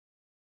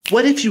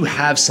What if you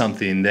have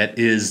something that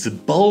is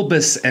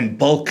bulbous and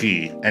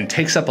bulky and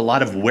takes up a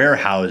lot of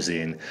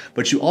warehousing,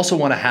 but you also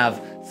want to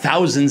have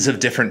thousands of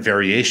different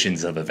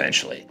variations of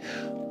eventually?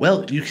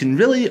 Well, you can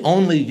really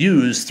only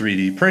use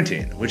 3D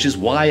printing, which is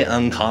why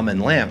Uncommon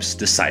Lamps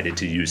decided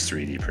to use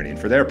 3D printing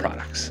for their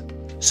products.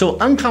 So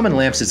Uncommon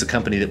Lamps is a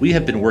company that we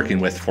have been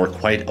working with for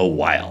quite a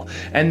while,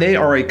 and they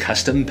are a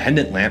custom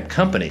pendant lamp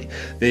company.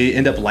 They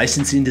end up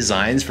licensing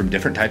designs from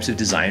different types of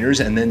designers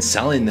and then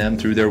selling them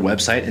through their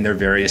website and their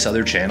various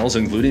other channels,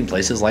 including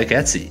places like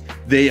Etsy.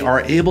 They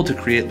are able to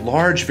create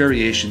large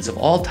variations of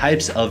all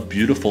types of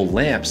beautiful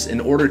lamps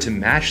in order to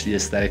match the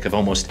aesthetic of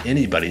almost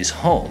anybody's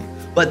home.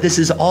 But this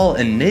is all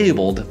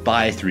enabled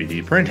by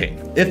 3D printing.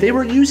 If they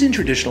were using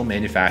traditional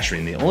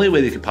manufacturing, the only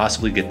way they could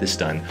possibly get this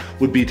done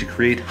would be to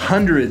create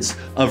hundreds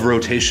of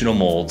rotational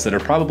molds that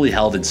are probably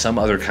held in some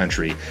other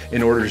country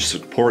in order to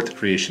support the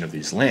creation of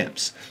these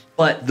lamps.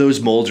 But those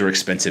molds are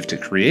expensive to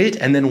create,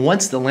 and then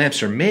once the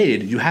lamps are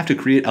made, you have to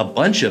create a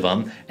bunch of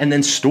them and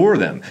then store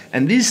them.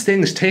 And these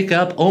things take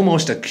up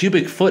almost a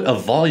cubic foot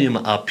of volume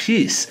a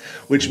piece,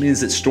 which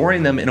means that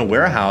storing them in a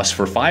warehouse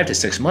for 5 to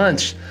 6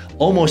 months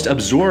almost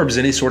absorbs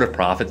any sort of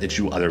profit that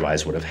you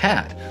otherwise would have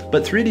had.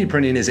 But 3D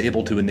printing is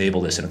able to enable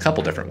this in a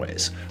couple different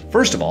ways.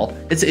 First of all,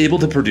 it's able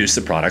to produce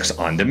the products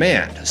on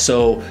demand.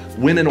 So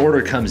when an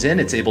order comes in,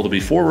 it's able to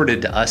be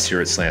forwarded to us here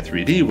at Slant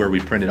 3D, where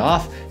we print it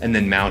off and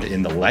then mount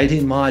in the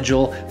lighting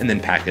module and then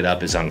pack it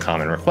up as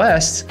uncommon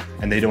requests.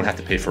 And they don't have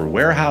to pay for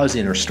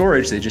warehousing or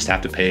storage, they just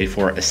have to pay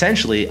for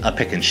essentially a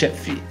pick and ship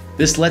fee.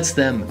 This lets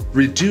them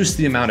reduce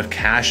the amount of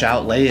cash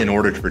outlay in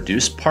order to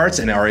produce parts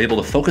and are able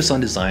to focus on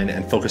design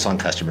and focus on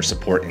customer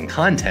support and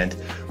content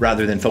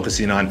rather than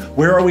focusing on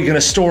where are we going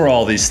to store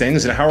all these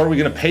things and how are we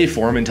going to pay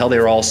for them until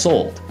they're all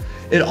sold.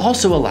 It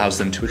also allows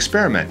them to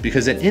experiment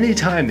because at any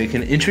time they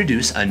can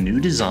introduce a new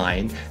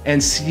design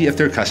and see if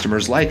their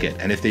customers like it.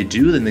 And if they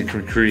do, then they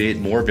can create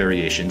more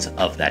variations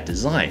of that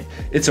design.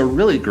 It's a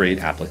really great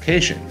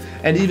application.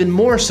 And even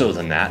more so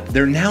than that,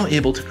 they're now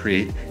able to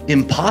create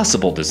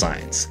impossible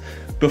designs.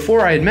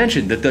 Before I had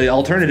mentioned that the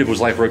alternative was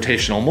like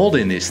rotational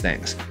molding these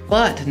things,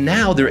 but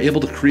now they're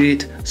able to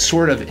create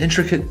sort of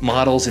intricate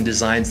models and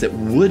designs that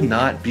would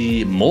not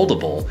be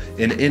moldable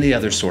in any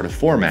other sort of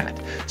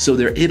format. So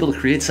they're able to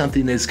create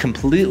something that is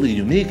completely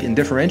unique and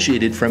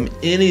differentiated from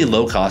any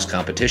low-cost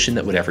competition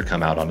that would ever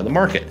come out onto the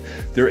market.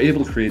 They're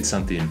able to create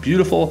something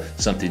beautiful,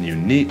 something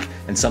unique,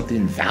 and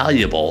something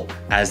valuable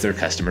as their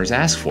customers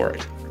ask for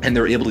it. And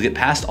they're able to get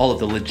past all of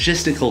the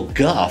logistical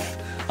guff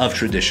of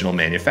traditional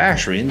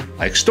manufacturing,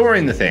 like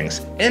storing the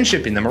things and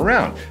shipping them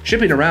around.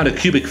 Shipping around a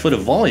cubic foot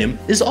of volume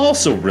is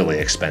also really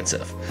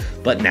expensive.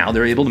 But now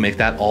they're able to make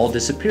that all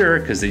disappear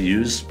because they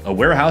use a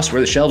warehouse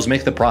where the shelves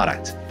make the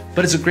product.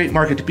 But it's a great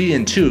market to be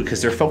in too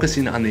because they're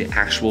focusing on the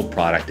actual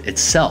product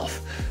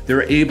itself.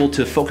 They're able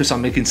to focus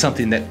on making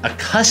something that a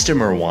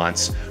customer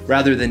wants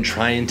rather than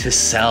trying to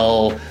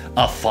sell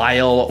a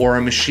file or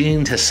a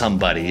machine to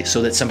somebody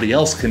so that somebody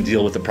else can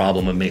deal with the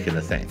problem of making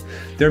the thing.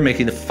 They're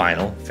making the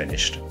final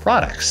finished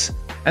products.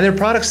 And they're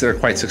products that are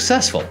quite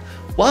successful.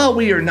 While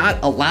we are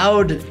not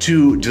allowed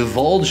to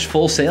divulge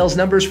full sales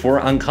numbers for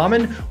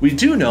Uncommon, we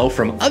do know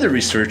from other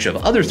research of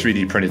other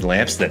 3D printed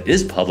lamps that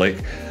is public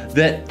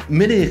that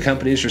many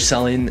companies are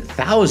selling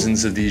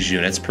thousands of these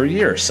units per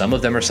year. Some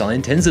of them are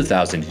selling tens of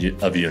thousands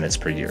of units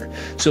per year.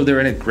 So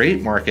they're in a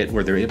great market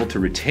where they're able to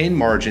retain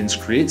margins,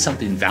 create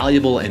something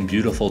valuable and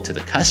beautiful to the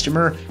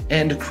customer,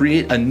 and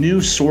create a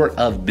new sort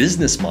of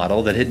business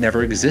model that had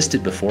never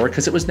existed before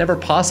because it was never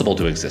possible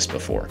to exist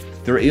before.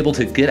 They're able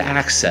to get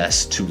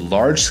access to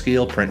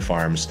large-scale print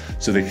farms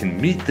so they can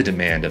meet the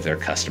demand of their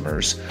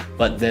customers,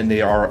 but then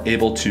they are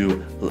able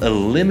to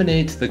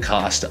eliminate the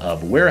cost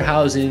of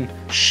warehousing,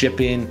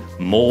 shipping,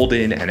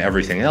 molding, and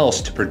everything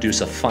else to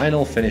produce a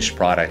final finished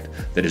product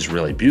that is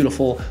really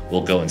beautiful,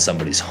 will go in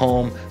somebody's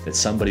home, that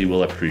somebody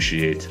will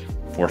appreciate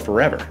for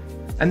forever.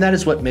 And that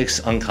is what makes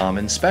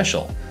Uncommon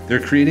special.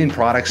 They're creating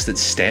products that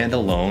stand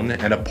alone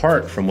and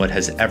apart from what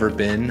has ever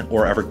been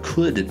or ever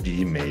could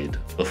be made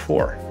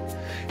before.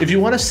 If you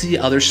want to see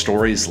other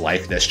stories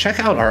like this, check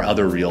out our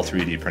other real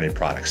 3D printed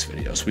products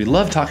videos. We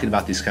love talking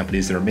about these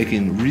companies that are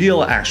making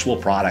real actual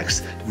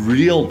products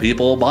real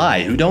people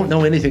buy who don't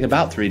know anything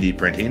about 3D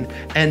printing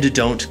and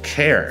don't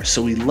care.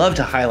 So we love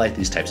to highlight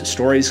these types of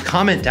stories.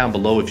 Comment down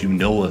below if you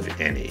know of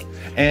any.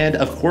 And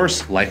of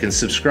course, like and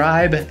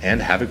subscribe,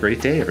 and have a great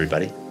day,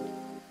 everybody.